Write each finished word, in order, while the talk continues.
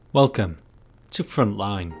Welcome to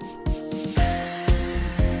Frontline.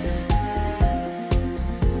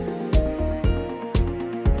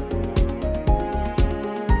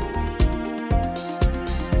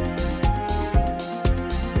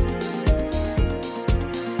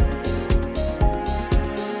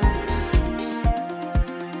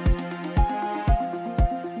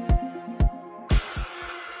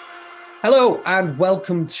 Hello and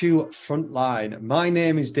welcome to Frontline. My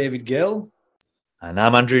name is David Gill. And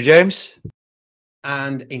I'm Andrew James.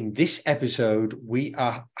 And in this episode, we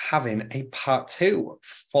are having a part two,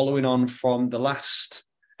 following on from the last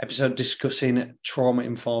episode discussing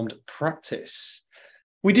trauma-informed practice.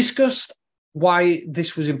 We discussed why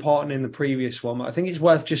this was important in the previous one. I think it's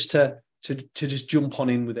worth just to just jump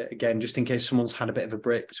on in with it again, just in case someone's had a bit of a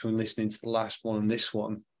break between listening to the last one and this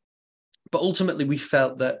one. But ultimately, we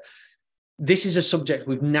felt that this is a subject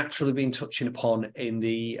we've naturally been touching upon in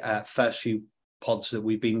the first few pods that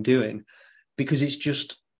we've been doing, because it's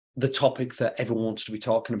just the topic that everyone wants to be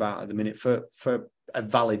talking about at the minute for a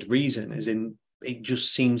valid reason, as in it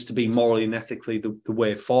just seems to be morally and ethically the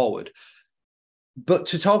way forward. But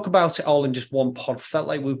to talk about it all in just one pod felt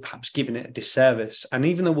like we were perhaps giving it a disservice. And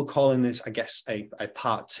even though we're calling this, I guess, a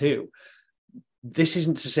part two, this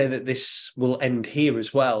isn't to say that this will end here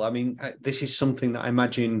as well. I mean, this is something that I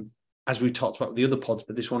imagine, as we talked about with the other pods,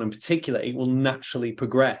 but this one in particular, it will naturally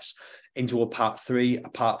progress into a part three, a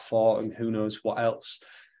part four, and who knows what else.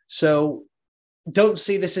 So don't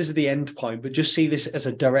see this as the end point, but just see this as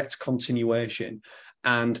a direct continuation.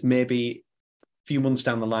 And maybe a few months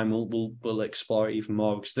down the line, we'll explore it even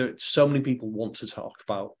more, because there are so many people want to talk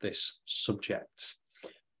about this subject.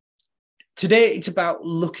 Today, it's about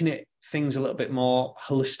looking at things a little bit more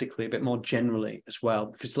holistically, a bit more generally as well,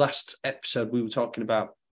 because last episode we were talking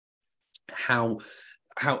about how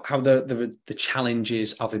the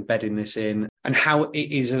challenges of embedding this in, and how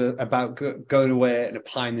it is about going away and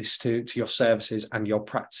applying this to your services and your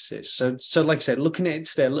practices. So like I said, looking at it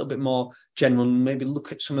today a little bit more general, and maybe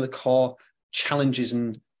look at some of the core challenges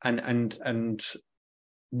and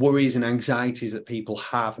worries and anxieties that people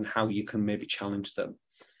have, and how you can maybe challenge them.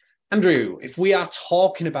 Andrew, if we are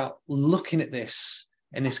talking about looking at this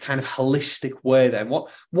in this kind of holistic way, then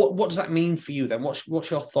what does that mean for you then?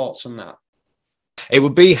 What's your thoughts on that? It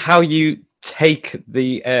would be how you take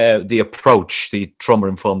the approach, the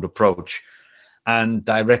trauma-informed approach, and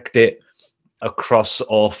direct it across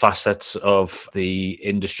all facets of the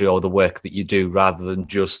industry or the work that you do, rather than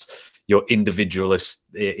just your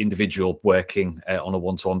individual working on a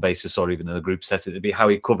one-to-one basis, or even in a group setting. It'd be how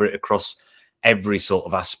you cover it across every sort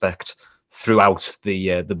of aspect throughout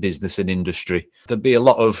the business and industry. There'd be a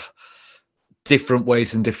lot of different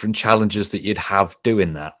ways and different challenges that you'd have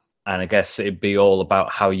doing that. And I guess it'd be all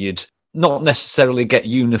about how you'd not necessarily get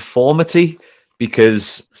uniformity,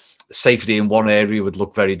 because safety in one area would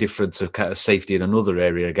look very different to kind of safety in another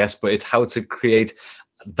area, I guess. But it's how to create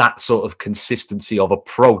that sort of consistency of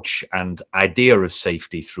approach and idea of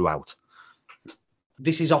safety throughout.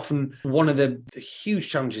 This is often one of the huge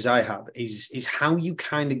challenges I have is how you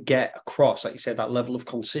kind of get across, like you said, that level of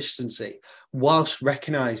consistency whilst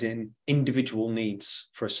recognizing individual needs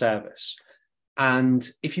for a service. And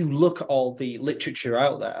if you look at all the literature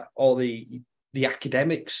out there, all the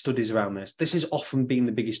academic studies around this has often been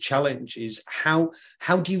the biggest challenge, is how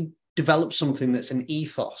do you develop something that's an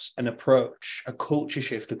ethos, an approach, a culture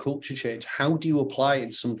shift, a culture change? How do you apply it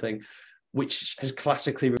in something which has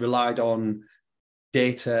classically relied on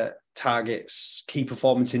data, targets, key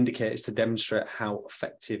performance indicators to demonstrate how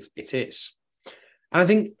effective it is? And I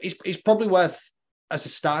think it's probably worth, as a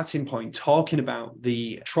starting point, talking about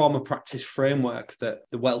the trauma practice framework that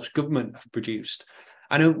the Welsh Government have produced.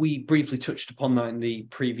 I know we briefly touched upon that in the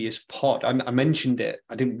previous pod. I mentioned it.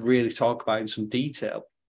 I didn't really talk about it in some detail.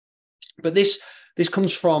 But this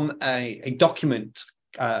comes from a document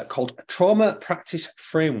called Trauma Practice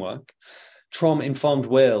Framework, Trauma-Informed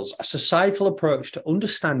Wales, a societal approach to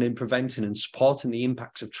understanding, preventing and supporting the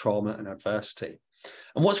impacts of trauma and adversity.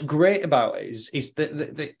 And what's great about it is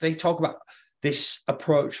that they talk about this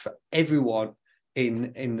approach for everyone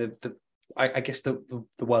in the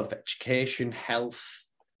world of education, health,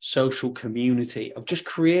 social community, of just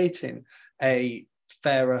creating a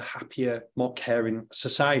fairer, happier, more caring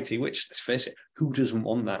society, which, let's face it, who doesn't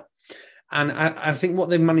want that? And I think what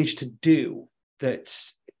they've managed to do, that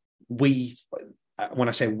we, when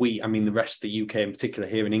I say we, I mean the rest of the UK in particular,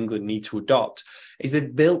 here in England, need to adopt, is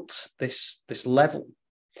they've built this level.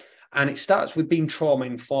 And it starts with being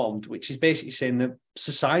trauma-informed, which is basically saying that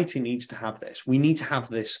society needs to have this. We need to have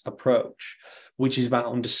this approach, which is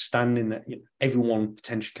about understanding that everyone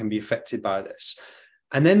potentially can be affected by this.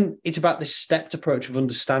 And then it's about this stepped approach of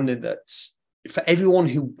understanding that for everyone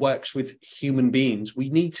who works with human beings, we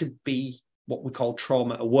need to be what we call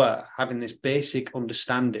trauma aware, having this basic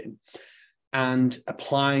understanding and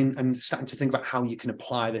applying and starting to think about how you can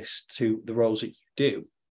apply this to the roles that you do.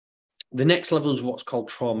 The next level is what's called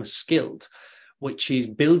trauma skilled, which is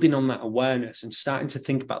building on that awareness and starting to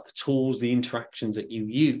think about the tools, the interactions that you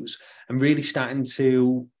use, and really starting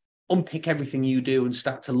to unpick everything you do and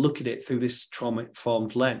start to look at it through this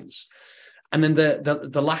trauma-informed lens. And then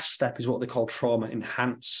the last step is what they call trauma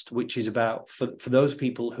enhanced, which is about for those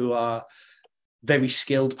people who are very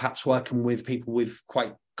skilled, perhaps working with people with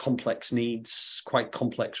quite complex needs, quite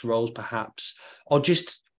complex roles, perhaps, or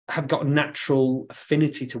just have got a natural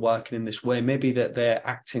affinity to working in this way. Maybe that they're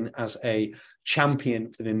acting as a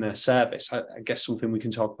champion within their service. I guess something we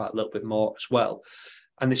can talk about a little bit more as well.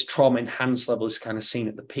 And this trauma enhanced level is kind of seen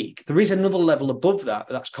at the peak. There is another level above that,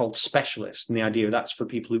 but that's called specialist. And the idea of that's for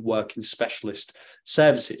people who work in specialist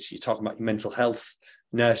services. You're talking about your mental health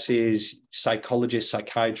nurses, psychologists,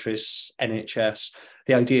 psychiatrists, NHS.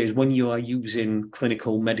 The idea is when you are using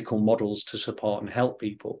clinical medical models to support and help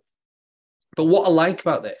people. But what I like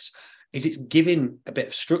about this is it's giving a bit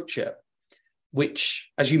of structure,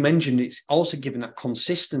 which, as you mentioned, it's also giving that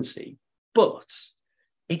consistency, but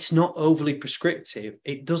it's not overly prescriptive.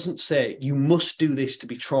 It doesn't say you must do this to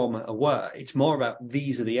be trauma aware. It's more about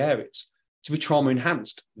these are the areas. To be trauma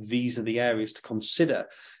enhanced, these are the areas to consider.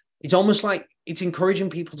 It's almost like it's encouraging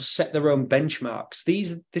people to set their own benchmarks.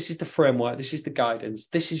 This is the framework, this is the guidance,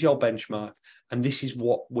 this is your benchmark, and this is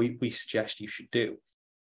what we suggest you should do.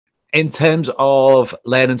 In terms of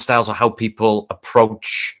learning styles or how people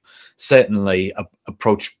approach, certainly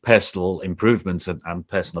approach personal improvements and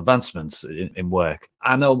personal advancements in work.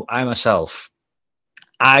 I know I myself,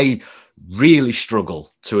 I really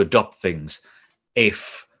struggle to adopt things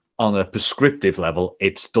if on a prescriptive level,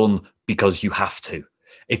 it's done because you have to.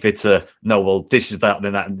 If it's a, no, well, this is that,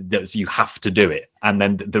 then that, you have to do it. And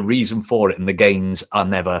then the reason for it and the gains are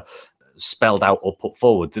never spelled out or put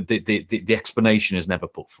forward. The explanation is never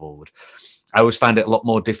put forward. I always find it a lot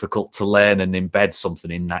more difficult to learn and embed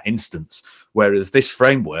something in that instance. Whereas this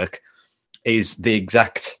framework is the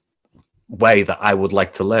exact way that I would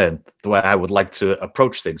like to learn, the way I would like to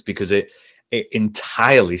approach things, because it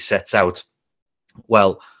entirely sets out,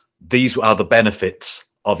 well, these are the benefits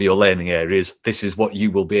of your learning areas. This is what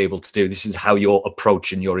you will be able to do. This is how your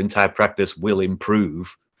approach and your entire practice will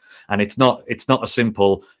improve. And it's not a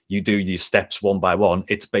simple, you do your steps one by one.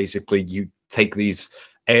 It's basically you take these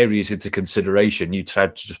areas into consideration. You try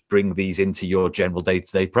to just bring these into your general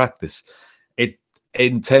day-to-day practice.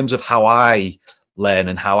 In terms of how I learn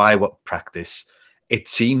and how I practice, it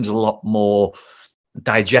seems a lot more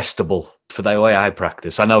digestible for the way I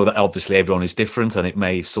practice. I know that obviously everyone is different, and it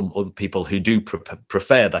may, some other people who do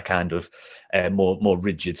prefer that kind of more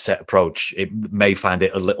rigid set approach, it may find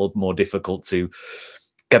it a little more difficult to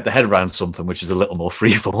get the head around something which is a little more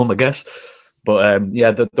free form, I guess. But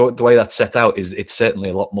yeah, the way that's set out is it's certainly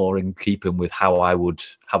a lot more in keeping with how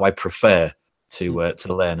I prefer to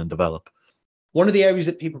learn and develop. One of the areas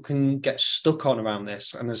that people can get stuck on around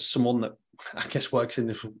this, and as someone that I guess works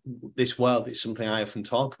in this world, it's something I often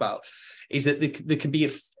talk about, is that there can be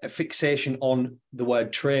a fixation on the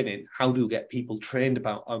word training. How do we get people trained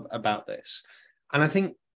about this? And I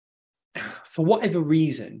think for whatever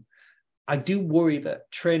reason, I do worry that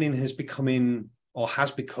training has become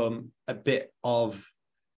a bit of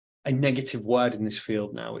a negative word in this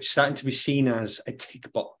field now. It's starting to be seen as a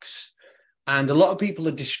tick box. And a lot of people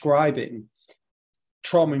are describing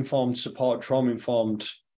trauma-informed support, trauma-informed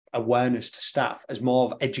awareness to staff as more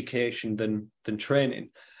of education than training.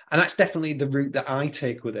 And that's definitely the route that I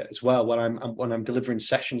take with it as well. When I'm delivering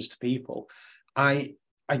sessions to people, I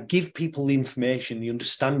give people the information, the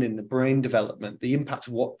understanding, the brain development, the impact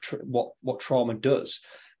of what trauma does.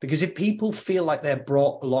 Because if people feel like they're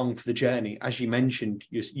brought along for the journey, as you mentioned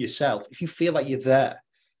yourself, if you feel like you're there,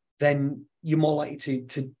 then you're more likely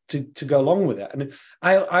to go along with it. And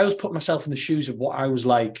I always put myself in the shoes of what I was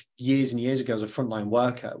like years and years ago as a frontline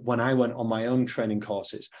worker when I went on my own training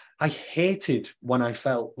courses. I hated when I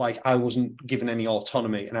felt like I wasn't given any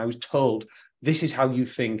autonomy and I was told, this is how you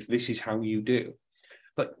think, this is how you do.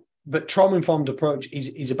 But trauma-informed approach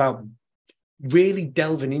is about really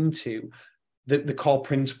delving into the core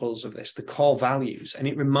principles of this, the core values, and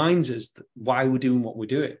it reminds us why we're doing what we're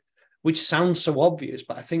doing, which sounds so obvious.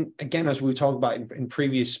 But I think, again, as we were talking about in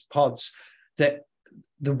previous pods, that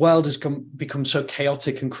the world has become so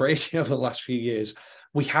chaotic and crazy over the last few years.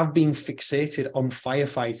 We have been fixated on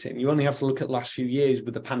firefighting. You only have to look at the last few years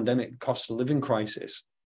with the pandemic, cost of living crisis.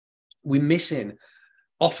 We're missing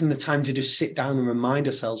often the time to just sit down and remind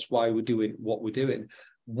ourselves why we're doing what we're doing.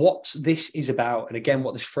 What this is about, and again,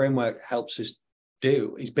 what this framework helps us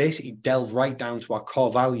do, is basically delve right down to our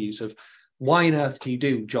core values of why on earth do you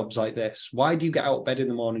do jobs like this? Why do you get out of bed in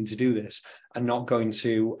the morning to do this and not going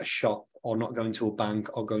to a shop or not going to a bank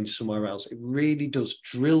or going somewhere else? It really does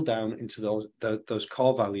drill down into those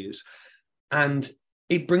core values. And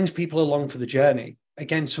it brings people along for the journey.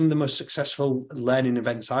 Again, some of the most successful learning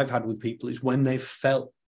events I've had with people is when they've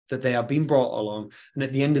felt that they are being brought along, and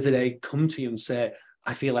at the end of the day, come to you and say,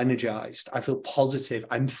 I feel energized, I feel positive,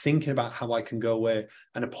 I'm thinking about how I can go away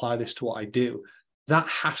and apply this to what I do. That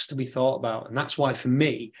has to be thought about. And that's why, for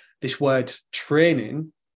me, this word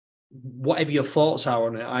training, whatever your thoughts are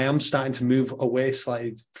on it, I am starting to move away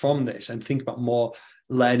slightly from this and think about more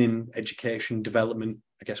learning, education, development,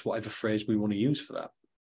 I guess, whatever phrase we want to use for that.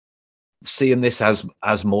 Seeing this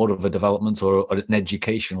as more of a development or an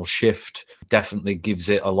educational shift definitely gives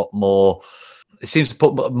it a lot more. It seems to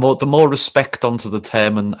put the more respect onto the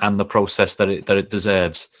term and the process that it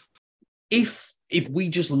deserves. If we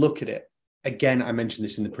just look at it, again, I mentioned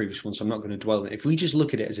this in the previous one, so I'm not going to dwell on it. If we just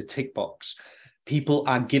look at it as a tick box, people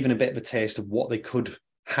are given a bit of a taste of what they could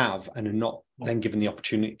have and are not then given the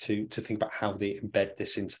opportunity to think about how they embed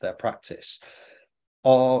this into their practice.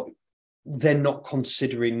 Or they're not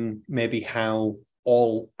considering maybe how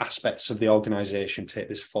all aspects of the organization take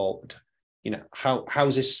this forward. You know,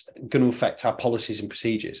 how's this going to affect our policies and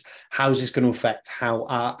procedures? How's this going to affect how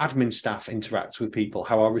our admin staff interact with people,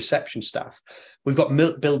 how our reception staff? We've got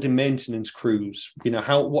building maintenance crews. You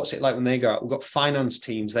know, what's it like when they go out? We've got finance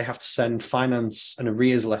teams. They have to send finance and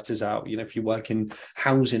arrears letters out. You know, if you work in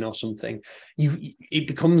housing or something, it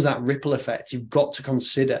becomes that ripple effect. You've got to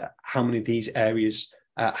consider how many of these areas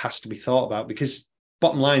has to be thought about, because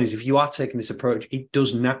bottom line is, if you are taking this approach, it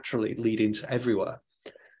does naturally lead into everywhere,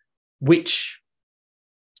 which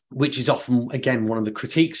is often, again, one of the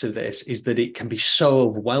critiques of this, is that it can be so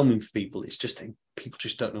overwhelming for people. It's just, people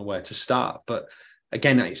just don't know where to start. But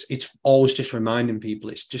again, it's always just reminding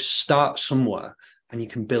people, it's just start somewhere and you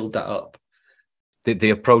can build that up.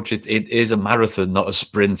 The approach, it is a marathon, not a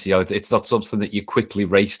sprint. You know, it's not something that you quickly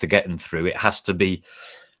race to getting through. It has to be,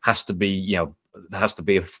 you know, there has to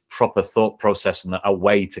be a proper thought process and a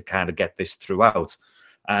way to kind of get this throughout.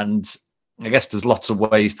 And I guess there's lots of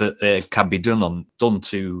ways that can be done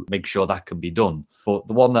to make sure that can be done. But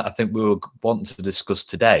the one that I think we were wanting to discuss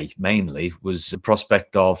today mainly was the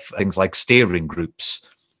prospect of things like steering groups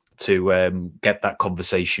to get that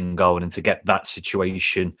conversation going and to get that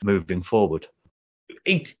situation moving forward.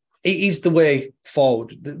 It is the way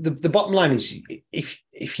forward. The bottom line is,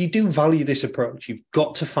 if you do value this approach, you've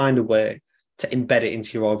got to find a way to embed it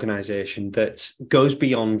into your organization that goes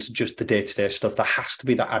beyond just the day-to-day stuff. There has to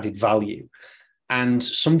be that added value, and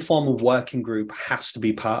some form of working group has to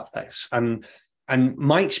be part of this. And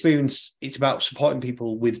my experience, it's about supporting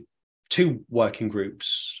people with two working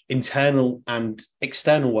groups, internal and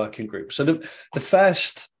external working groups. So the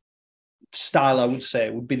first style, I would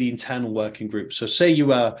say, would be the internal working group. So say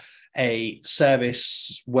you are a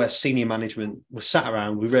service where senior management was sat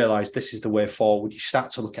around, we realized this is the way forward. You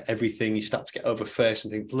start to look at everything, you start to get over first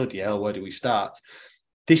and think, bloody hell, where do we start?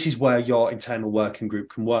 This is where your internal working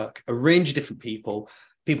group can work. A range of different people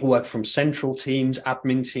work from central teams,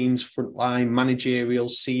 admin teams, frontline, managerial,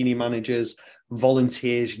 senior managers,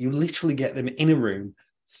 volunteers. You literally get them in a room,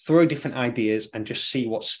 throw different ideas and just see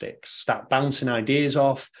what sticks. Start bouncing ideas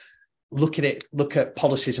off. Look at it, look at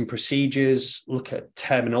policies and procedures, look at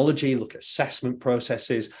terminology, look at assessment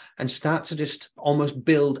processes, and start to just almost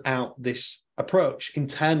build out this approach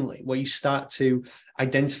internally, where you start to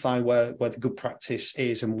identify where the good practice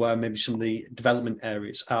is and where maybe some of the development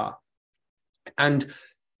areas are. And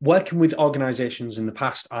working with organizations in the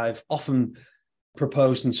past, I've often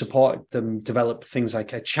proposed and supported them develop things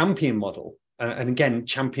like a champion model. And again,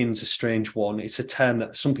 champion's a strange one. It's a term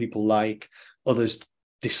that some people like, others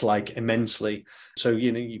dislike immensely. So,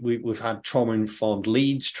 you know, we've had trauma-informed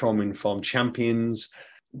leads, trauma-informed champions.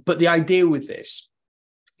 But the idea with this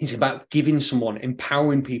is about giving someone,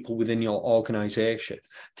 empowering people within your organization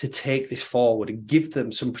to take this forward and give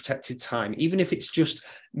them some protected time, even if it's just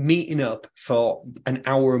meeting up for an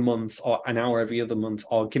hour a month or an hour every other month,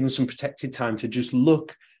 or giving some protected time to just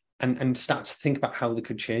look and start to think about how they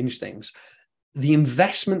could change things. The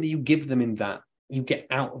investment that you give them in that, you get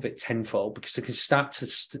out of it tenfold, because they can start to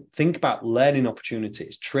think about learning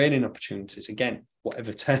opportunities, training opportunities, again,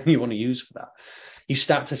 whatever term you want to use for that. You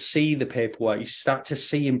start to see the paperwork, you start to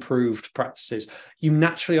see improved practices. You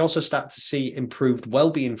naturally also start to see improved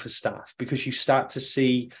well-being for staff, because you start to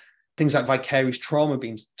see things like vicarious trauma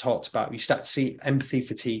being talked about. You start to see empathy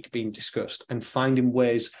fatigue being discussed and finding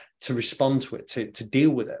ways to respond to it, to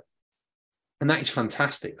deal with it. And that is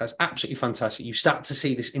fantastic. That's absolutely fantastic. You start to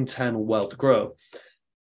see this internal world grow.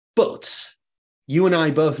 But you and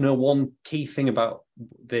I both know one key thing about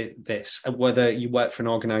this, whether you work for an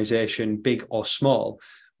organization, big or small.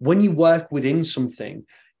 When you work within something,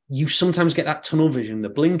 you sometimes get that tunnel vision, the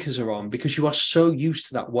blinkers are on, because you are so used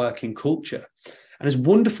to that working culture. And as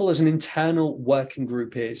wonderful as an internal working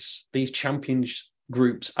group is, these champions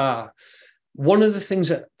groups are, one of the things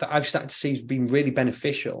that I've started to see has been really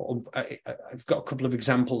beneficial. I've got a couple of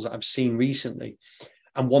examples that I've seen recently,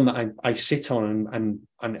 and one that I sit on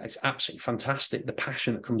and it's absolutely fantastic. The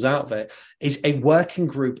passion that comes out of it is a working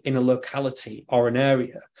group in a locality or an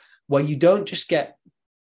area where you don't just get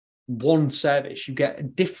one service, you get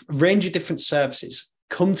a range of different services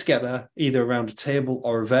come together either around a table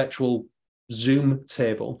or a virtual Zoom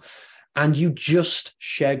table, and you just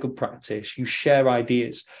share good practice, you share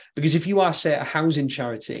ideas. Because if you are, say, a housing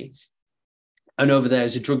charity and over there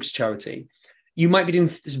is a drugs charity, you might be doing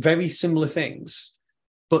very similar things,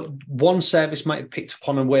 but one service might have picked up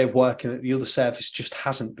on a way of working that the other service just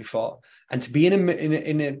hasn't before. And to be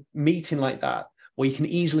in a meeting like that, where you can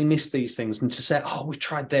easily miss these things, and to say, oh, we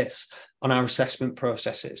tried this on our assessment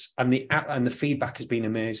processes, and the feedback has been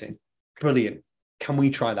amazing. Brilliant. Can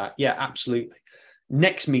we try that? Yeah, absolutely.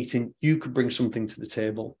 Next meeting, you could bring something to the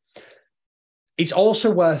table. It's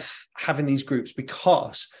also worth having these groups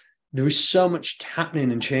because there is so much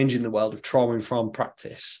happening and changing in the world of trauma-informed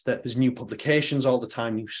practice that there's new publications all the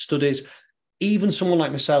time, new studies. Even someone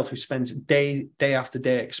like myself who spends day after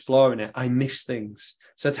day exploring it, I miss things.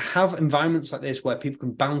 So to have environments like this where people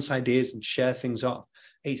can bounce ideas and share things off,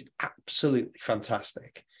 it's absolutely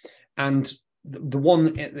fantastic. And the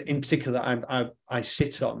one in particular that I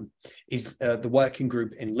sit on is the working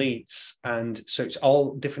group in Leeds. And so it's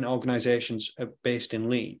all different organizations based in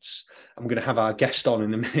Leeds. I'm going to have our guest on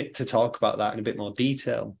in a minute to talk about that in a bit more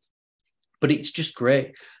detail. But it's just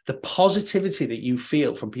great. The positivity that you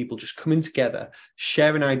feel from people just coming together,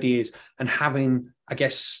 sharing ideas and having, I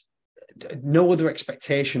guess, no other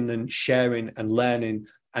expectation than sharing and learning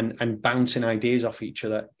and bouncing ideas off each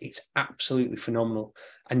other. It's absolutely phenomenal.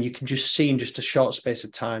 And you can just see in just a short space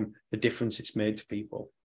of time the difference it's made to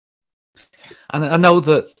people. And I know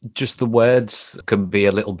that just the words can be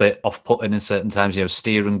a little bit off-putting in certain times,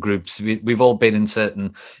 steering groups. We've all been in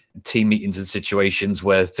certain team meetings and situations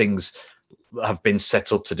where things have been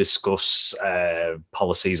set up to discuss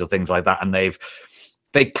policies or things like that. And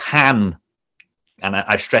they can, and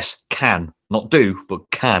I stress can, not do, but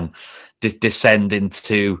can descend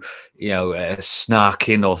into,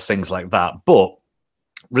 snarking or things like that. But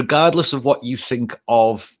regardless of what you think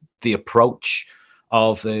of the approach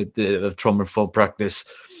of the trauma-informed practice,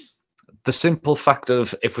 the simple fact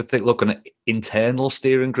of, if we're looking at internal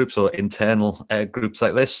steering groups or internal groups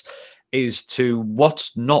like this, is to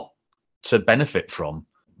what's not to benefit from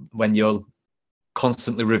when you're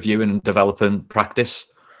constantly reviewing and developing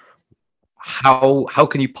practice. How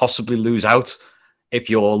can you possibly lose out if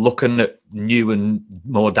you're looking at new and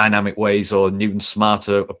more dynamic ways or new and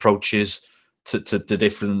smarter approaches to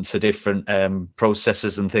different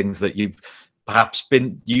processes and things that you've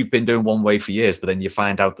been doing one way for years, but then you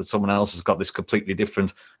find out that someone else has got this completely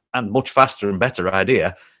different and much faster and better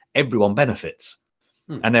idea. Everyone benefits.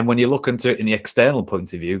 And then when you look into it in the external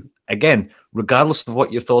point of view, again, regardless of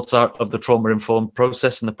what your thoughts are of the trauma-informed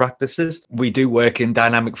process and the practices, we do work in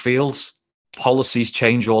dynamic fields. Policies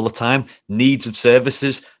change all the time. Needs of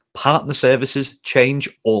services, partner services change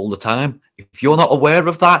all the time. If you're not aware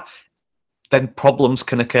of that, then problems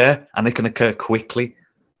can occur, and they can occur quickly.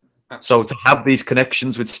 Absolutely. So to have these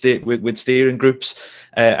connections with steering groups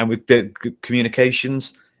and with the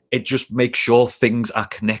communications, it just makes sure things are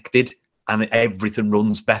connected and everything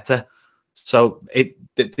runs better. So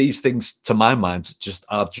these things, to my mind,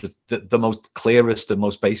 are the most clearest and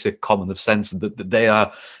most basic common of sense, that they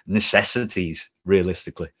are necessities,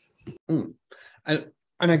 realistically. And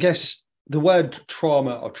I guess the word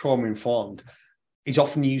trauma or trauma-informed is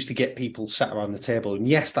often used to get people sat around the table. And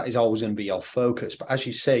yes, that is always going to be your focus. But as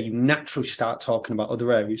you say, you naturally start talking about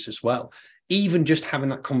other areas as well. Even just having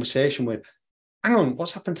that conversation with, hang on,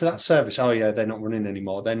 what's happened to that service? Oh, yeah, they're not running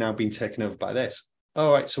anymore. They're now being taken over by this.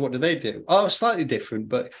 All right, so what do they do? Oh, slightly different.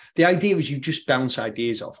 But the idea is you just bounce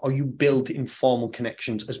ideas off, or you build informal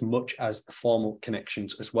connections as much as the formal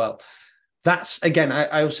connections as well. That's, again, I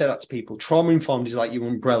always say that to people. Trauma-informed is like your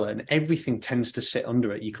umbrella, and everything tends to sit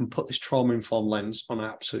under it. You can put this trauma-informed lens on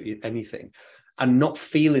absolutely anything and not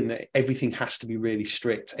feeling that everything has to be really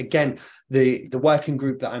strict. Again, the working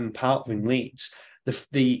group that I'm part of in Leeds,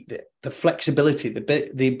 the flexibility,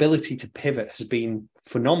 the ability to pivot has been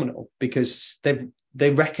phenomenal, because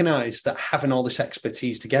they recognize that having all this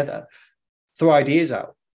expertise together, throw ideas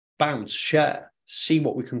out, bounce, share, see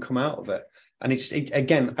what we can come out of it. And it's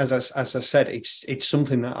again, as I said, it's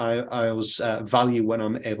something that I always value when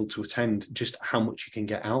I'm able to attend, just how much you can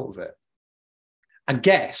get out of it. I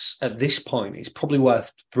guess at this point, it's probably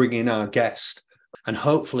worth bringing our guest. And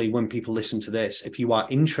hopefully when people listen to this, if you are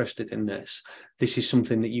interested in this, this is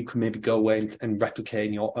something that you can maybe go away and replicate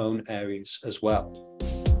in your own areas as well.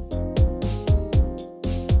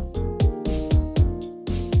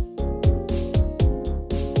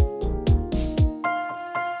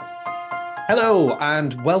 Hello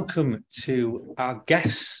and welcome to our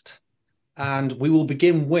guest. And we will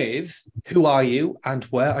begin with, who are you and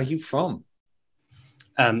where are you from?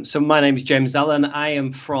 So my name is James Allen. I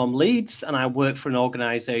am from Leeds and I work for an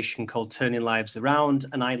organisation called Turning Lives Around,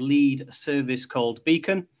 and I lead a service called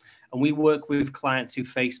Beacon, and we work with clients who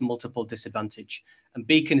face multiple disadvantage. And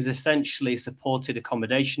Beacon is essentially a supported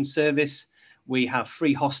accommodation service. We have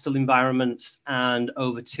free hostel environments and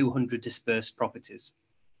over 200 dispersed properties.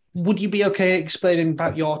 Would you be okay explaining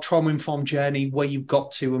about your trauma-informed journey, where you've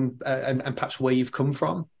got to and perhaps where you've come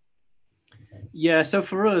from? Yeah, so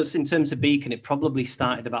for us, in terms of Beacon, it probably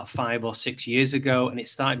started about 5 or 6 years ago, and it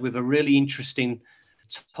started with a really interesting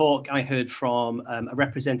talk I heard from a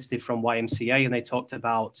representative from YMCA, and they talked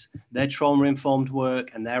about their trauma-informed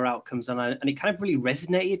work and their outcomes, and it kind of really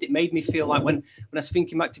resonated. It made me feel like when I was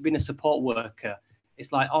thinking back to being a support worker,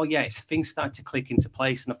 it's like, oh yeah, things started to click into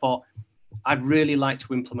place, and I thought, I'd really like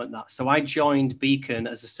to implement that. So I joined Beacon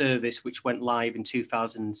as a service which went live in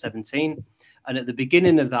 2017. And at the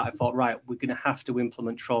beginning of that, I thought, right, we're going to have to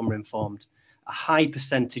implement trauma-informed. A high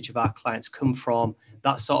percentage of our clients come from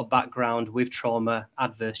that sort of background with trauma,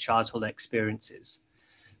 adverse childhood experiences.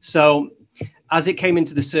 So as it came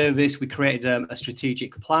into the service, we created a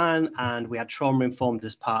strategic plan, and we had trauma-informed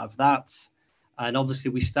as part of that. And obviously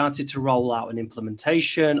we started to roll out an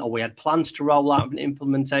implementation, or we had plans to roll out an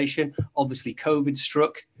implementation. Obviously COVID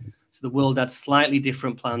struck, so the world had slightly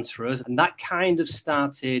different plans for us. And that kind of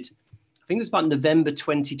started, I think it was about November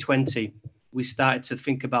 2020. We started to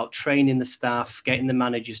think about training the staff, getting the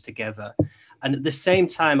managers together. And at the same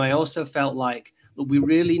time, I also felt like, look, we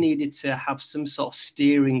really needed to have some sort of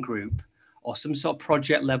steering group or some sort of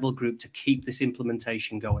project level group to keep this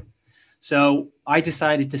implementation going. So I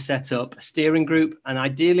decided to set up a steering group, and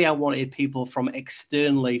ideally I wanted people from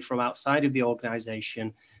externally, from outside of the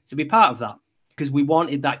organization, to be part of that, because we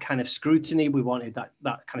wanted that kind of scrutiny. We wanted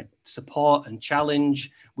that kind of support and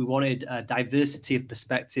challenge. We wanted a diversity of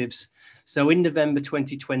perspectives. So in November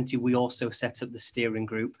 2020, we also set up the steering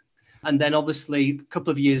group. And then obviously a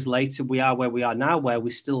couple of years later, we are where we are now, where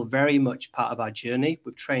we're still very much part of our journey.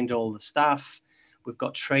 We've trained all the staff. We've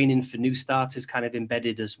got training for new starters kind of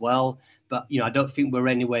embedded as well. But, I don't think we're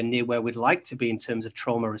anywhere near where we'd like to be in terms of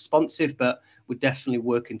trauma responsive, but we're definitely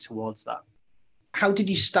working towards that. How did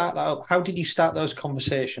you start that up? How did you start those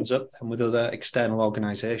conversations up then with other external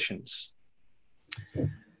organizations?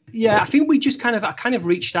 Yeah, I think I kind of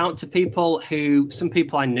reached out to people some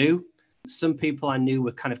people I knew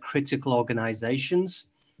were kind of critical organizations.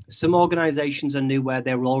 Some organizations I knew where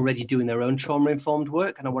they were already doing their own trauma-informed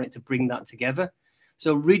work, and I wanted to bring that together.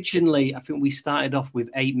 So originally, I think we started off with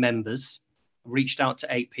 8 members, reached out to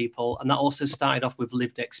 8 people, and that also started off with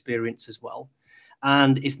lived experience as well.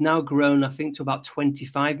 And it's now grown, I think, to about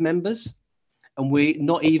 25 members. And we're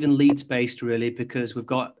not even Leeds-based, really, because we've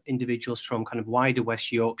got individuals from kind of wider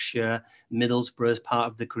West Yorkshire, Middlesbrough as part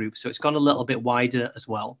of the group. So it's gone a little bit wider as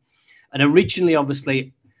well. And originally,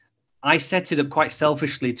 obviously, I set it up quite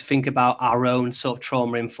selfishly to think about our own sort of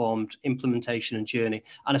trauma-informed implementation and journey.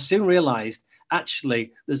 And I soon realized,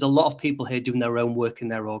 actually, there's a lot of people here doing their own work in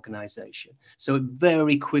their organization. So it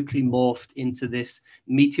very quickly morphed into this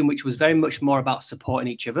meeting, which was very much more about supporting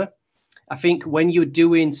each other. I think when you're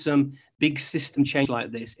doing some big system change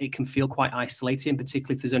like this, it can feel quite isolating,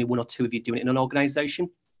 particularly if there's only 1 or 2 of you doing it in an organization.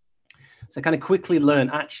 So I kind of quickly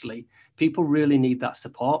learned, actually, people really need that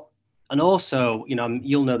support. And also,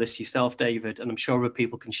 you'll know this yourself, David, and I'm sure other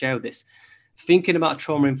people can share this. Thinking about a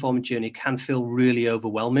trauma-informed journey can feel really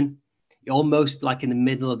overwhelming. You're almost like in the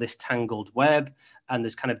middle of this tangled web, and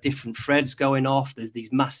there's kind of different threads going off. There's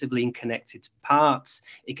these massively unconnected parts.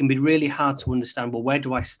 It can be really hard to understand, well, where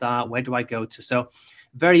do I start? Where do I go to? So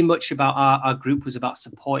very much about our group was about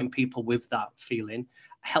supporting people with that feeling,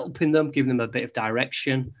 helping them, giving them a bit of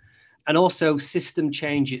direction. And also system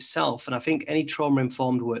change itself, and I think any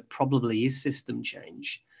trauma-informed work probably is system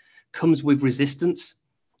change, comes with resistance.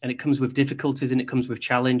 and it comes with difficulties and it comes with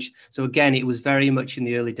challenge. So again, it was very much in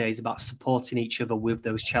the early days about supporting each other with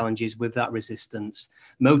those challenges, with that resistance,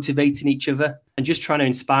 motivating each other, and just trying to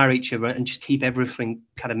inspire each other and just keep everything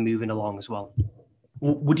kind of moving along as well.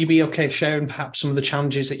 Would you be okay sharing perhaps some of the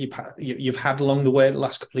challenges that you've had along the way the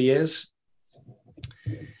last couple of years?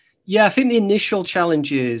 Yeah, I think the initial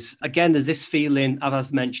challenge is, again, there's this feeling,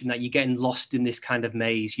 as mentioned, that you're getting lost in this kind of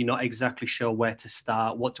maze. You're not exactly sure where to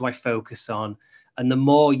start. What do I focus on? And the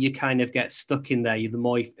more you kind of get stuck in there, the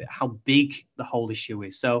more how big the whole issue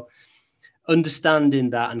is. So understanding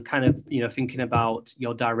that and kind of, thinking about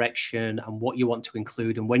your direction and what you want to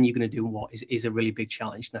include and when you're going to do what is a really big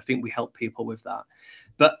challenge. And I think we help people with that.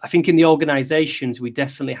 But I think in the organizations, we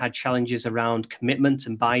definitely had challenges around commitment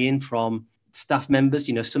and buy-in from staff members.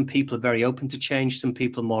 Some people are very open to change, some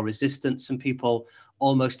people are more resistant, some people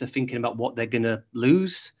almost are thinking about what they're going to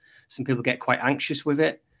lose, some people get quite anxious with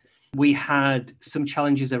it. We had some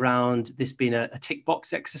challenges around this being a tick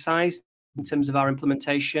box exercise in terms of our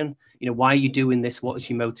implementation. Why are you doing this? What is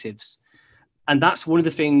your motives? And that's one of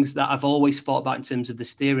the things that I've always thought about in terms of the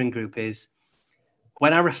steering group is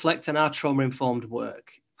when I reflect on our trauma-informed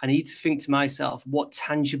work, I need to think to myself, what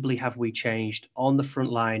tangibly have we changed on the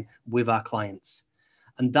front line with our clients?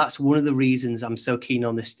 And that's one of the reasons I'm so keen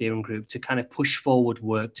on this steering group, to kind of push forward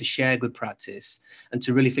work, to share good practice, and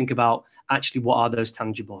to really think about actually what are those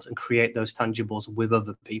tangibles and create those tangibles with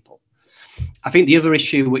other people. I think the other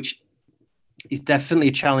issue, which is definitely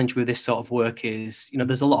a challenge with this sort of work, is,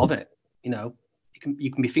 there's a lot of it.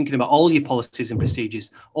 You can be thinking about all your policies and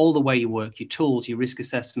procedures, all the way you work, your tools, your risk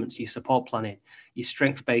assessments, your support planning, your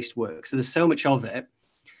strength-based work. So there's so much of it.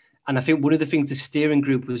 And I think one of the things the steering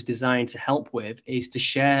group was designed to help with is to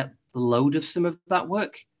share the load of some of that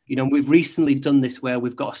work. We've recently done this where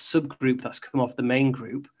we've got a subgroup that's come off the main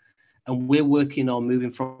group, and we're working on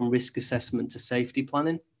moving from risk assessment to safety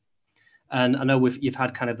planning. And I know you've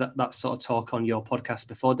had kind of that sort of talk on your podcast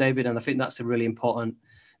before, David, and I think that's a really important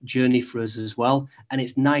journey for us as well. And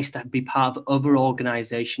it's nice to be part of other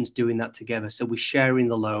organizations doing that together. So we're sharing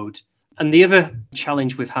the load. And the other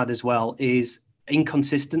challenge we've had as well is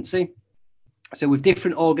inconsistency. So with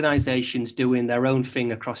different organizations doing their own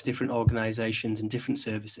thing across different organizations and different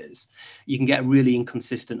services, you can get a really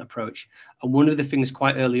inconsistent approach. And one of the things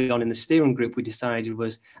quite early on in the steering group we decided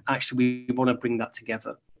was actually we want to bring that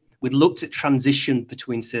together. We'd looked at transition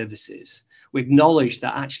between services. We acknowledged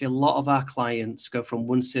that actually a lot of our clients go from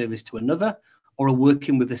one service to another or are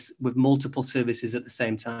working with multiple services at the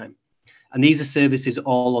same time. And these are services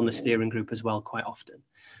all on the steering group as well, quite often.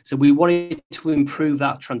 So we wanted to improve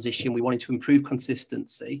that transition. We wanted to improve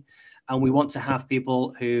consistency. And we want to have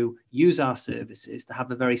people who use our services to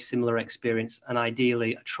have a very similar experience, and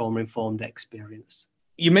ideally a trauma-informed experience.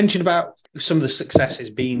 You mentioned about some of the successes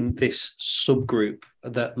being this subgroup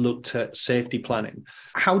that looked at safety planning.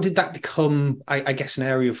 How did that become, I guess, an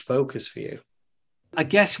area of focus for you? I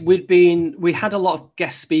guess we had a lot of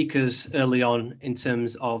guest speakers early on in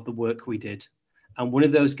terms of the work we did. And one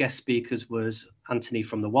of those guest speakers was Anthony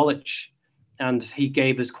from the Woolwich. And he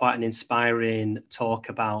gave us quite an inspiring talk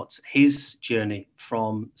about his journey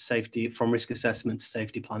from risk assessment to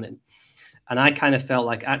safety planning. And I kind of felt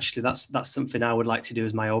like, actually, that's something I would like to do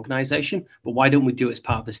as my organization. But why don't we do it as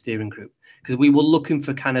part of the steering group? Because we were looking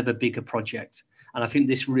for kind of a bigger project. And I think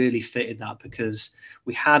this really fitted that, because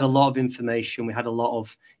we had a lot of information. We had a lot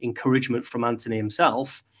of encouragement from Anthony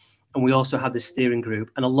himself. And we also had the steering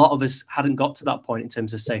group. And a lot of us hadn't got to that point in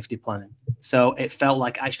terms of safety planning. So it felt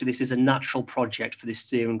like, actually, this is a natural project for this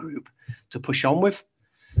steering group to push on with.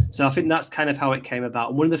 So I think that's kind of how it came about.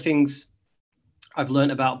 And one of the things I've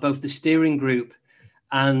learned about both the steering group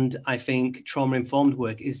and I think trauma-informed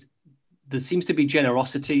work is there seems to be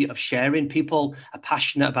generosity of sharing. People are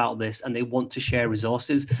passionate about this and they want to share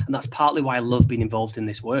resources. And that's partly why I love being involved in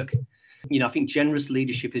this work. I think generous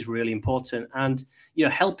leadership is really important, and,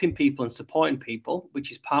 helping people and supporting people,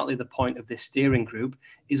 which is partly the point of this steering group,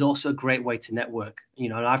 is also a great way to network.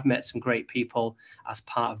 And I've met some great people as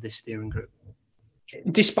part of this steering group.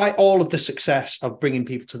 Despite all of the success of bringing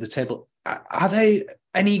people to the table, are there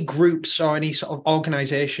any groups or any sort of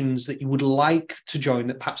organizations that you would like to join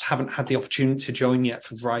that perhaps haven't had the opportunity to join yet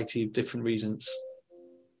for a variety of different reasons?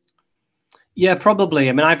 Yeah, probably.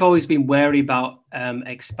 I mean, I've always been wary about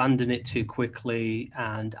expanding it too quickly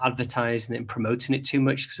and advertising it and promoting it too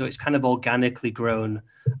much. So it's kind of organically grown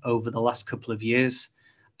over the last couple of years.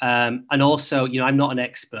 And also, I'm not an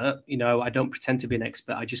expert. I don't pretend to be an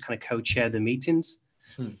expert. I just kind of co-chair the meetings.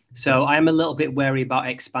 So I'm a little bit wary about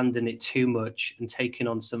expanding it too much and taking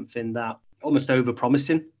on something that almost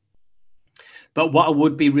over-promising. But what I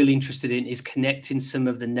would be really interested in is connecting some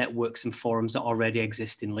of the networks and forums that already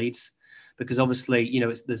exist in Leeds. Because obviously,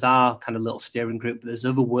 there's our kind of little steering group, but there's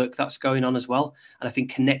other work that's going on as well. And I think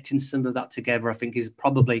connecting some of that together, I think, is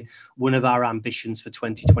probably one of our ambitions for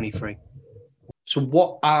 2023. So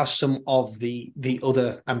what are some of the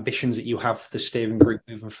other ambitions that you have for the steering group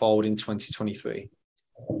moving forward in 2023?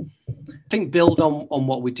 I think build on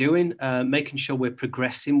what we're doing, making sure we're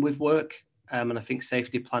progressing with work. And I think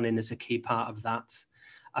safety planning is a key part of that.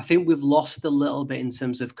 I think we've lost a little bit in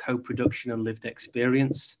terms of co-production and lived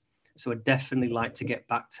experience. So I'd definitely like to get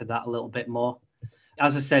back to that a little bit more.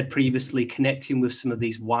 As I said previously, connecting with some of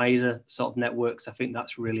these wider sort of networks, I think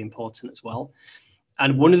that's really important as well.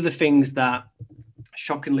 And one of the things that,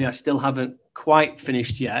 shockingly, I still haven't quite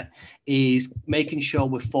finished yet is making sure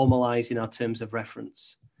we're formalizing our terms of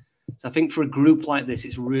reference. So I think for a group like this,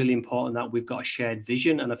 it's really important that we've got a shared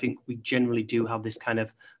vision. And I think we generally do have this kind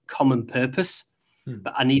of common purpose.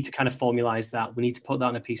 But I need to kind of formalize that. We need to put that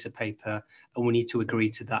on a piece of paper and we need to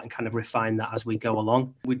agree to that and kind of refine that as we go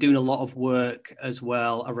along. We're doing a lot of work as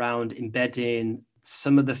well around embedding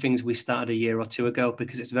some of the things we started a year or two ago,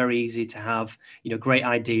 because it's very easy to have, great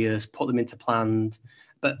ideas, put them into plans,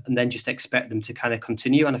 and then just expect them to kind of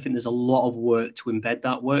continue. And I think there's a lot of work to embed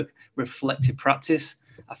that work. Reflective practice,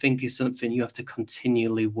 I think, is something you have to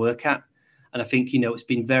continually work at. And I think, it's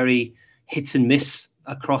been very hit and miss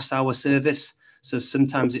across our service. So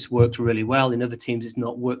sometimes it's worked really well. In other teams, it's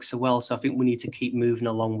not worked so well. So I think we need to keep moving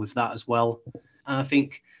along with that as well. And I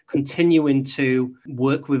think continuing to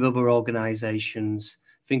work with other organizations,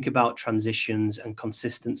 think about transitions and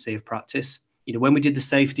consistency of practice. When we did the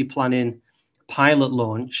safety planning pilot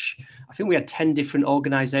launch, I think we had 10 different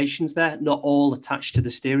organizations there, not all attached to the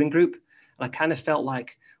steering group. And I kind of felt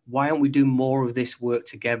like, why don't we do more of this work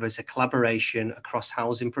together as a collaboration across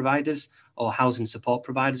housing providers, or housing support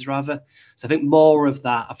providers rather? So I think more of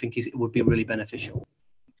that, I think, it would be really beneficial.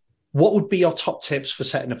 What would be your top tips for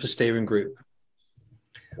setting up a steering group?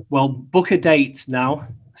 Well, book a date now.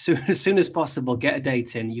 So as soon as possible, get a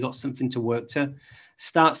date in. You got something to work to.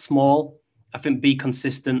 Start small. I think be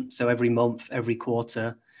consistent. So every month, every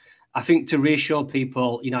quarter. I think to reassure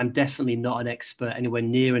people, I'm definitely not an expert, anywhere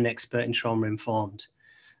near an expert in trauma informed.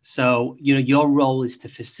 So, your role is to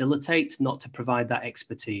facilitate, not to provide that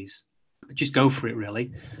expertise. Just go for it,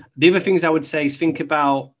 really. The other things I would say is think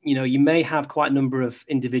about, you may have quite a number of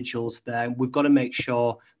individuals there. We've got to make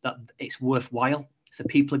sure that it's worthwhile. So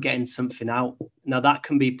people are getting something out. Now, that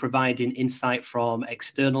can be providing insight from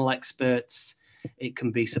external experts. It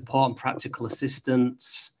can be support and practical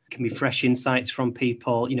assistance. It can be fresh insights from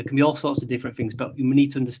people. It can be all sorts of different things. But we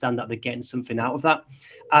need to understand that they're getting something out of that.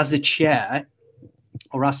 As a chair,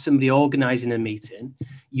 or as somebody organizing a meeting,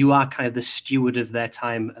 you are kind of the steward of their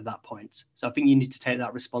time at that point. So I think you need to take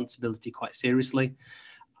that responsibility quite seriously.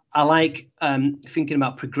 I like thinking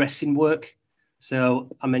about progressing work. So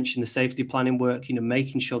I mentioned the safety planning work,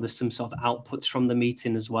 making sure there's some sort of outputs from the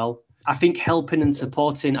meeting as well. I think helping and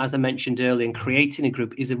supporting, as I mentioned earlier, and creating a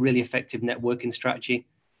group is a really effective networking strategy.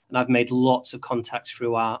 And I've made lots of contacts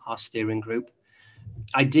through our steering group.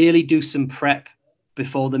 Ideally, do some prep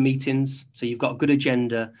before the meetings. So you've got a good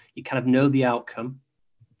agenda, you kind of know the outcome.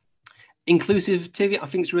 Inclusivity, I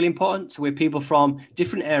think, is really important. So we're people from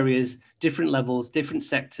different areas, different levels, different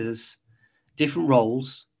sectors, different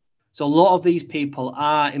roles. So a lot of these people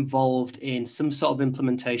are involved in some sort of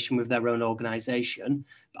implementation with their own organization.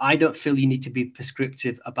 But I don't feel you need to be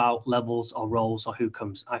prescriptive about levels or roles or who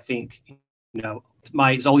comes. I think,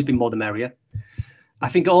 it's always been more the merrier. I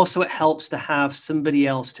think also it helps to have somebody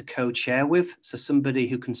else to co-chair with. So somebody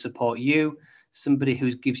who can support you, somebody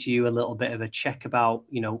who gives you a little bit of a check about,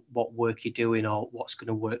 what work you're doing or what's going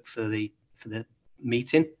to work for the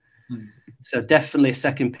meeting. So definitely a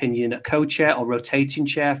second opinion, a co-chair or rotating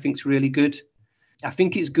chair, I think is really good. I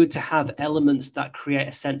think it's good to have elements that create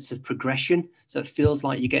a sense of progression. So it feels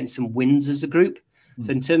like you're getting some wins as a group.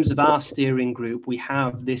 So in terms of our steering group, we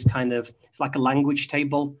have this kind of, it's like a language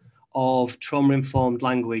table of trauma-informed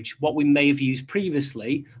language, what we may have used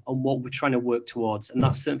previously and what we're trying to work towards. And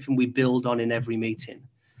that's something we build on in every meeting.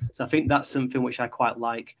 So I think that's something which I quite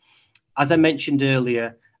like. As I mentioned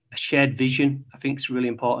earlier, a shared vision, I think, is really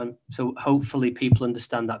important. So hopefully people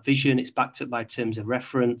understand that vision. It's backed up by terms of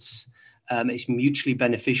reference. It's mutually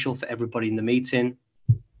beneficial for everybody in the meeting.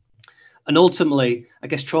 And ultimately, I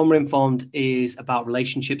guess trauma-informed is about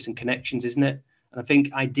relationships and connections, isn't it? And I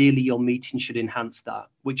think ideally your meeting should enhance that,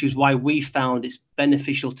 which is why we found it's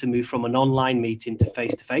beneficial to move from an online meeting to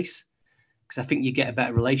face-to-face, because I think you get a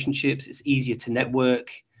better relationships. It's easier to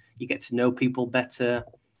network. You get to know people better.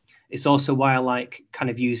 It's also why I like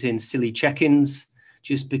kind of using silly check-ins,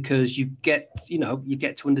 just because you get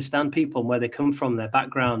to understand people and where they come from, their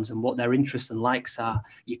backgrounds and what their interests and likes are.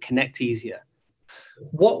 You connect easier.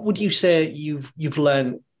 What would you say you've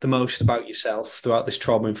learned the most about yourself throughout this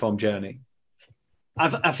trauma-informed journey?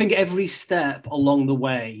 I think every step along the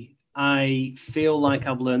way, I feel like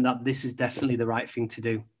I've learned that this is definitely the right thing to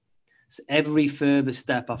do. So every further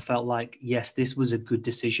step, I felt like, yes, this was a good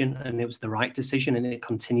decision and it was the right decision and it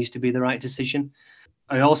continues to be the right decision.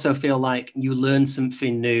 I also feel like you learn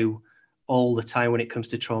something new all the time when it comes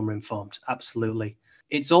to trauma-informed. Absolutely.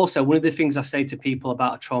 It's also one of the things I say to people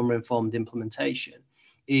about a trauma-informed implementation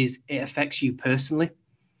is it affects you personally.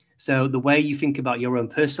 So the way you think about your own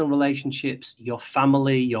personal relationships, your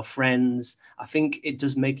family, your friends, I think it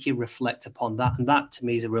does make you reflect upon that. And that to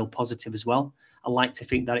me is a real positive as well. I like to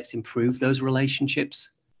think that it's improved those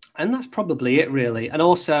relationships. And that's probably it, really. And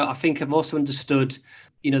also, I think I've also understood,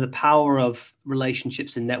 the power of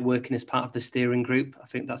relationships and networking as part of the steering group. I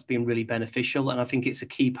think that's been really beneficial. And I think it's a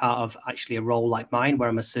key part of actually a role like mine, where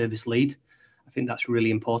I'm a service lead. I think that's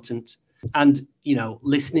really important. And,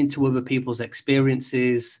 listening to other people's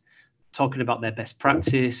experiences, talking about their best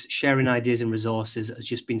practice, sharing ideas and resources has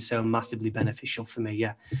just been so massively beneficial for me.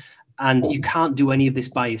 Yeah. And you can't do any of this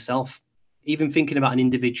by yourself. Even thinking about an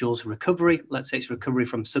individual's recovery, let's say it's recovery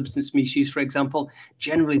from substance misuse, for example,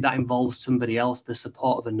 generally that involves somebody else, the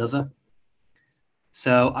support of another.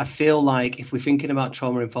 So I feel like if we're thinking about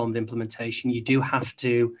trauma-informed implementation, you do have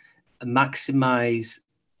to maximize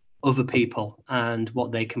other people and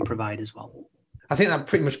what they can provide as well. I think that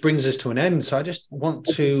pretty much brings us to an end. So I just want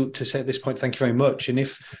to say at this point, thank you very much. And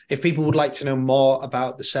if people would like to know more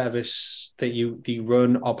about the service that you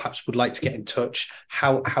run, or perhaps would like to get in touch,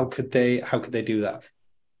 how could they do that?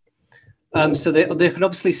 So they can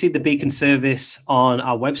obviously see the Beacon service on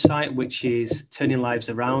our website, which is Turning Lives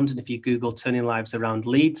Around. And if you Google Turning Lives Around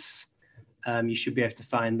Leeds, you should be able to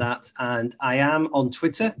find that. And I am on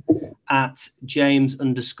Twitter at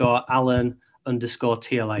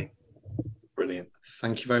James_Allen_TLA. Brilliant.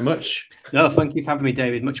 Thank you very much. No, thank you for having me,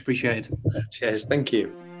 David. Much appreciated. Cheers. Thank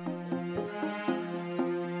you.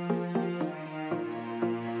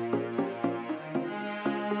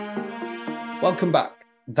 Welcome back.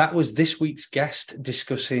 That was this week's guest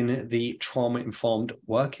discussing the trauma-informed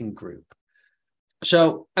working group.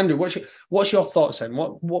 So, Andrew, what's your thoughts then?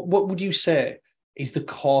 What would you say is the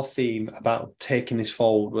core theme about taking this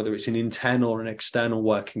forward, whether it's an internal or an external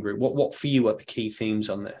working group? What for you are the key themes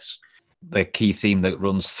on this? The key theme that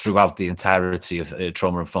runs throughout the entirety of a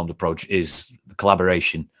trauma-informed approach is the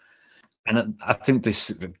collaboration. And I think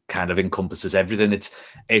this kind of encompasses everything.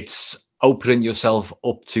 It's opening yourself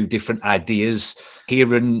up to different ideas,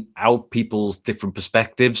 hearing out people's different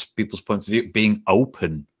perspectives, people's points of view, being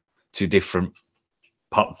open to different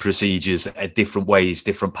procedures, different ways,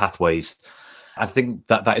 different pathways. I think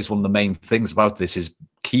that is one of the main things about this, is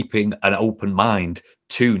keeping an open mind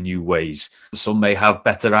to new ways. Some may have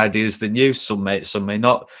better ideas than you, some may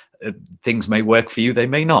not. Things may work for you, they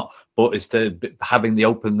may not. But it's having the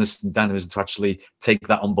openness and dynamism to actually take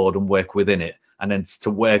that on board and work within it, and then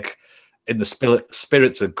to work in the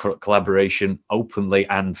spirits of collaboration openly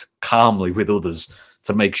and calmly with others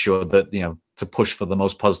to make sure that, to push for the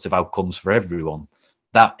most positive outcomes for everyone.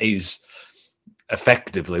 That is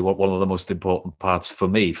effectively one of the most important parts for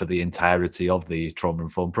me for the entirety of the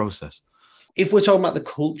trauma-informed process. If we're talking about the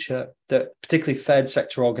culture that particularly third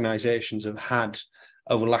sector organisations have had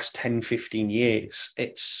over the last 10, 15 years,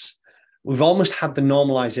 we've almost had the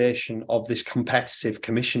normalisation of this competitive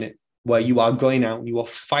commissioning, where you are going out and you are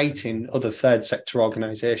fighting other third sector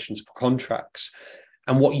organisations for contracts.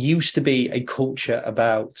 And what used to be a culture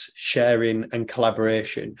about sharing and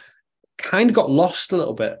collaboration kind of got lost a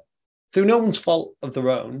little bit through no one's fault of their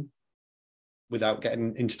own, without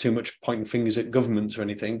getting into too much pointing fingers at governments or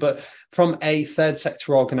anything. But from a third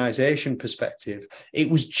sector organisation perspective, it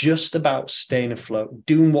was just about staying afloat,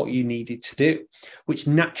 doing what you needed to do, which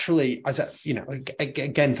naturally,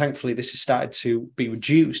 again, thankfully, this has started to be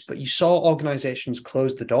reduced, but you saw organisations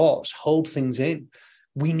close the doors, hold things in.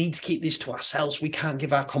 We need to keep this to ourselves. We can't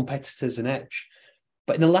give our competitors an edge.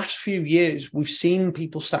 But in the last few years, we've seen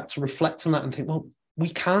people start to reflect on that and think, well, we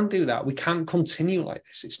can't do that. We can't continue like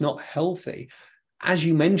this. It's not healthy. As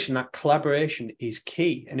you mentioned, that collaboration is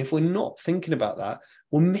key. And if we're not thinking about that,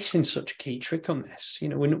 we're missing such a key trick on this.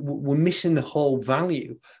 We're missing the whole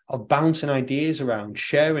value of bouncing ideas around,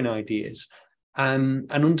 sharing ideas, and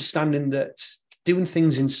understanding that doing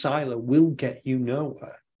things in silo will get you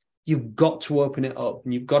nowhere. You've got to open it up,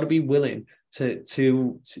 and you've got to be willing to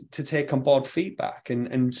take on board feedback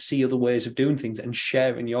and see other ways of doing things and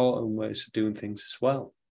sharing your own ways of doing things as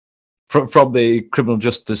well. from the criminal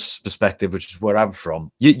justice perspective, which is where I'm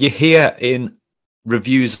from, you hear in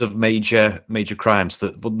reviews of major crimes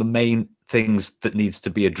that one of the main things that needs to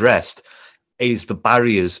be addressed is the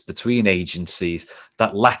barriers between agencies,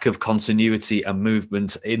 that lack of continuity and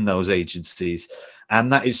movement in those agencies.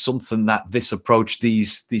 And that is something that this approach,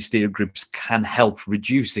 these steering groups can help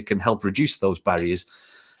reduce. It can help reduce those barriers.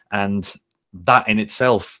 And that in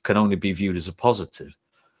itself can only be viewed as a positive.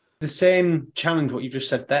 The same challenge, what you just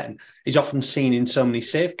said then, is often seen in so many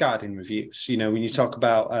safeguarding reviews. You know, when you talk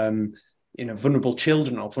about, vulnerable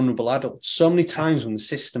children or vulnerable adults, so many times when the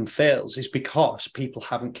system fails is because people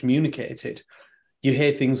haven't communicated. You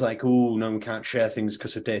hear things like, oh, no, we can't share things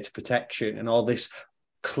because of data protection and all this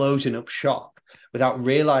closing up shop without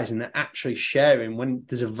realizing that actually sharing, when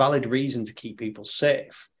there's a valid reason to keep people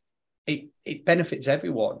safe, it benefits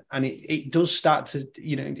everyone. And it does start to,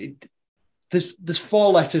 there's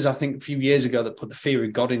 4 letters, I think, a few years ago that put the fear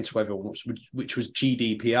of God into everyone, which was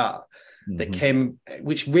GDPR. That came,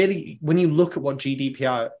 which really, when you look at what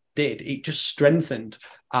GDPR did, it just strengthened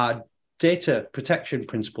our data protection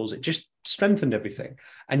principles. It just strengthened everything.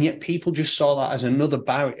 And yet people just saw that as another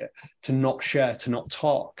barrier to not share, to not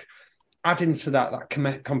talk. Adding to that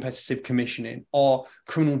competitive commissioning or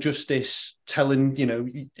criminal justice telling,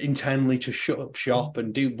 internally to shut up shop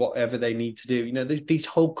and do whatever they need to do. These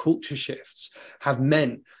whole culture shifts have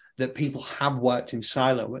meant that people have worked in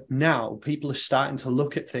silo. But now people are starting to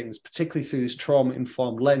look at things, particularly through this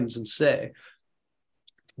trauma-informed lens, and say,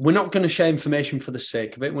 we're not going to share information for the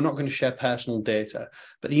sake of it. We're not going to share personal data,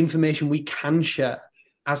 but the information we can share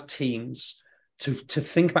as teams to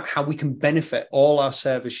think about how we can benefit all our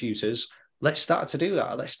service users, let's start to do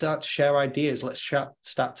that. Let's start to share ideas. Let's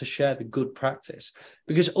start to share the good practice,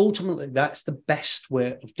 because ultimately that's the best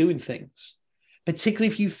way of doing things. Particularly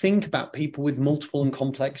if you think about people with multiple and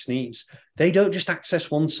complex needs, they don't just access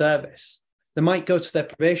one service. They might go to their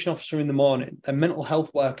probation officer in the morning, their mental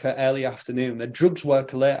health worker early afternoon, their drugs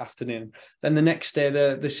worker late afternoon. Then the next day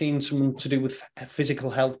they're seeing someone to do with physical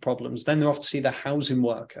health problems. Then they're off to see their housing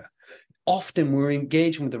worker. Often we're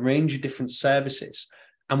engaging with a range of different services,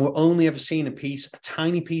 and we're only ever seeing a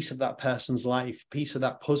tiny piece of that person's life, piece of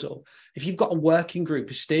that puzzle. If you've got a working group,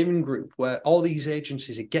 a steering group, where all these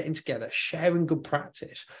agencies are getting together, sharing good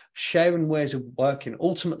practice, sharing ways of working,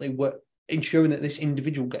 ultimately we're ensuring that this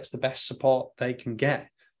individual gets the best support they can get.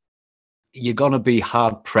 You're going to be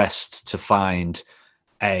hard pressed to find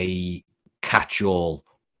a catch-all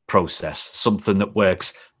process, something that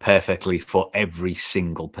works perfectly for every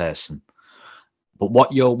single person. But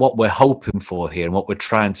what we're hoping for here and what we're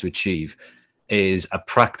trying to achieve is a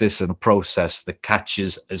practice and a process that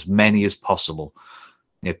catches as many as possible.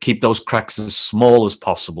 Keep those cracks as small as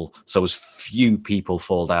possible, so as few people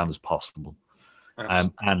fall down as possible.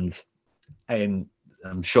 And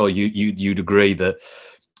I'm sure you'd agree that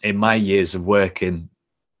in my years of working,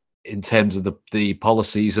 in terms of the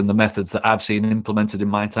policies and the methods that I've seen implemented in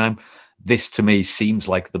my time, this to me seems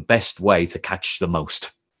like the best way to catch the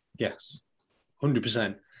most. Yes,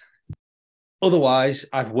 100%. Otherwise,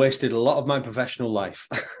 I've wasted a lot of my professional life.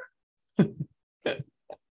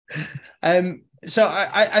 So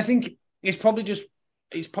I think it's probably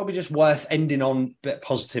just worth ending on a bit of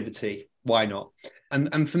positivity. Why not?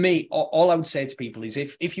 And for me, all I would say to people is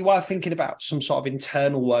if you are thinking about some sort of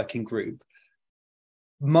internal working group,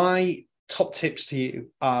 my top tips to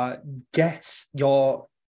you are get your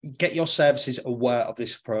services aware of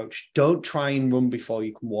this approach. Don't try and run before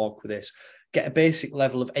you can walk with this. Get a basic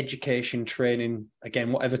level of education, training,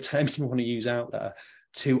 again, whatever term you want to use out there,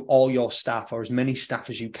 to all your staff, or as many staff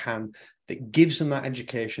as you can, that gives them that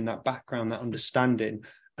education, that background, that understanding,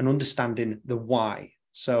 and understanding the why.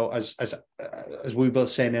 So as we were both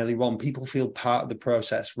saying earlier on, people feel part of the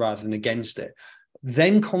process rather than against it.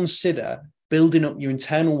 Then consider building up your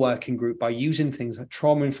internal working group by using things like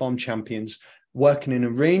trauma-informed champions, working in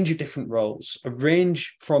a range of different roles, a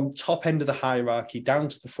range from top end of the hierarchy down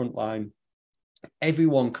to the front line.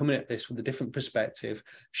 Everyone coming at this with a different perspective,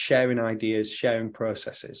 sharing ideas, sharing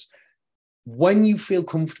processes. When you feel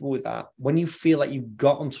comfortable with that, when you feel like you've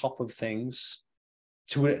got on top of things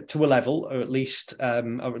to a level, or at least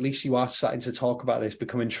you are starting to talk about this,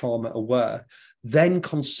 becoming trauma aware, then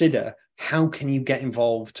consider how can you get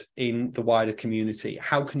involved in the wider community?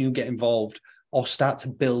 How can you get involved or start to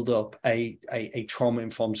build up a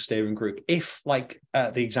trauma-informed steering group? If, like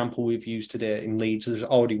the example we've used today in Leeds, there's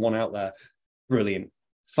already one out there, brilliant.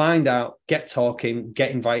 Find out, get talking,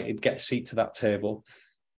 get invited, get a seat to that table.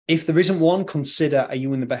 If there isn't one, consider, are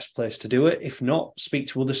you in the best place to do it? If not, speak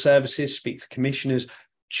to other services, speak to commissioners,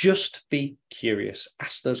 just be curious,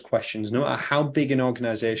 ask those questions, no matter how big an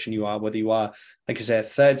organization you are, whether you are, like I say, a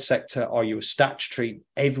third sector or you're a statutory,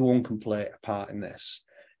 everyone can play a part in this.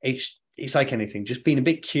 It's like anything, just being a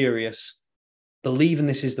bit curious, believing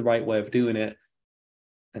this is the right way of doing it,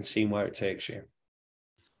 and seeing where it takes you.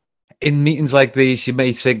 In meetings like these, you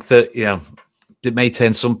may think that, it may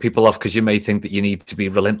turn some people off because you may think that you need to be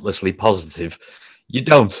relentlessly positive. You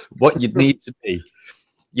don't. What you need to be,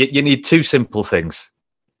 you need two simple things.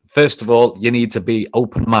 First of all, you need to be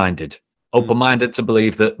open-minded to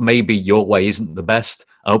believe that maybe your way isn't the best,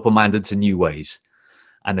 open-minded to new ways.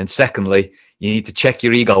 And then secondly, you need to check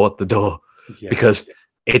your ego at the door, because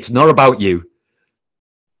it's not about you.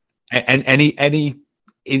 And any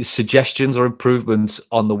suggestions or improvements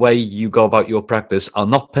on the way you go about your practice are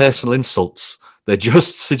not personal insults. They're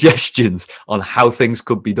just suggestions on how things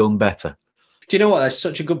could be done better. Do you know what? That's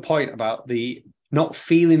such a good point about the not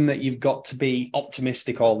feeling that you've got to be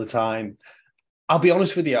optimistic all the time. I'll be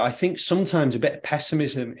honest with you. I think sometimes a bit of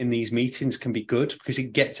pessimism in these meetings can be good because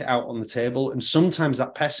it gets it out on the table. And sometimes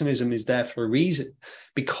that pessimism is there for a reason,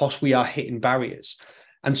 because we are hitting barriers.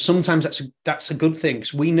 And sometimes that's a good thing,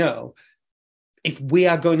 because we know if we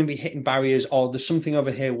are going to be hitting barriers, or there's something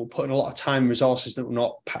over here we're putting a lot of time and resources that we're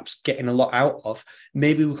not perhaps getting a lot out of,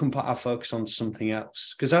 maybe we can put our focus on something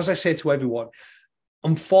else. Because as I say to everyone,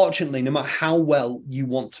 unfortunately, no matter how well you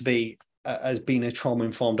want to be as being a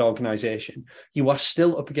trauma-informed organisation, you are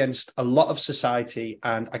still up against a lot of society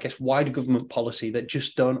and I guess wider government policy that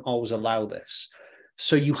just don't always allow this.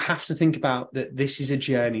 So you have to think about that this is a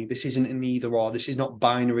journey. This isn't an either or. This is not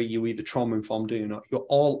binary. You either trauma-informed or you're not. You're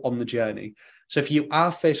all on the journey. So if you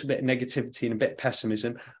are faced with a bit of negativity and a bit of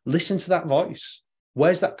pessimism, listen to that voice.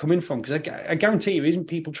 Where's that coming from? Because I guarantee you, it isn't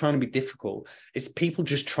people trying to be difficult. It's people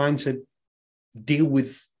just trying to deal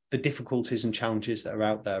with the difficulties and challenges that are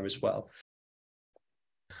out there as well.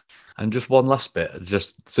 And just one last bit,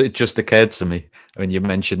 it just occurred to me when you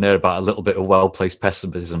mentioned there about a little bit of well-placed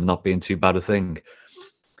pessimism not being too bad a thing,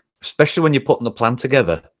 especially when you're putting the plan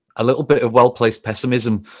together. A little bit of well-placed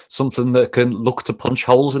pessimism, something that can look to punch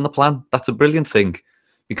holes in the plan, that's a brilliant thing,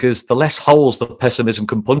 because the less holes the pessimism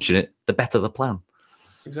can punch in it, the better the plan.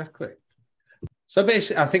 Exactly. So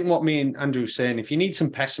basically, I think what me and Andrew are saying, if you need some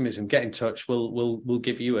pessimism, get in touch. We'll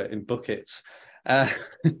give you it in buckets. But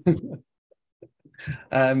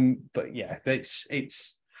yeah,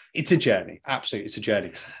 it's a journey. Absolutely, it's a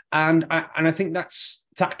journey, and I think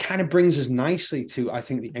that kind of brings us nicely to, I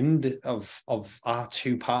think, the end of our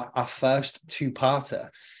first two-parter.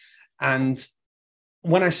 And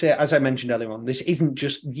when I say, as I mentioned earlier on, this isn't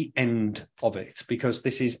just the end of it, because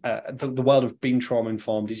this is the world of being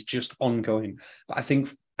trauma-informed is just ongoing. But I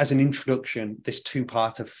think as an introduction, this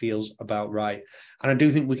two-parter feels about right. And I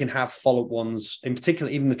do think we can have follow-up ones, in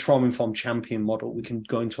particular, even the trauma-informed champion model. We can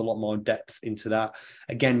go into a lot more depth into that.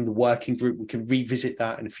 Again, the working group, we can revisit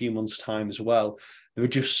that in a few months' time as well. There are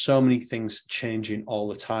just so many things changing all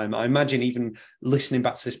the time. I imagine even listening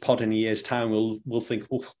back to this pod in a year's time, we'll think,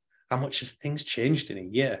 well, how much has things changed in a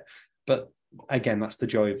year? But again, that's the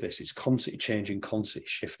joy of this. It's constantly changing, constantly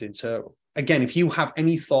shifting. So again, if you have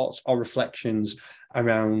any thoughts or reflections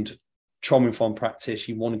around trauma-informed practice,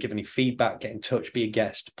 you want to give any feedback, get in touch, be a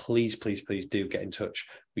guest, please do get in touch.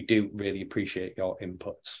 We do really appreciate your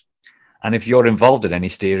inputs. And if you're involved in any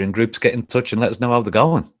steering groups, get in touch and let us know how they're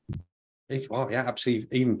going. Well, yeah,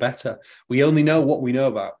 absolutely. Even better. We only know what we know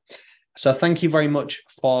about. So thank you very much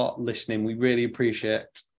for listening. We really appreciate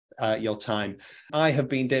your time. I have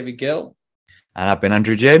been David Gill. And I've been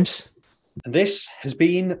Andrew James. And this has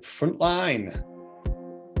been Frontline.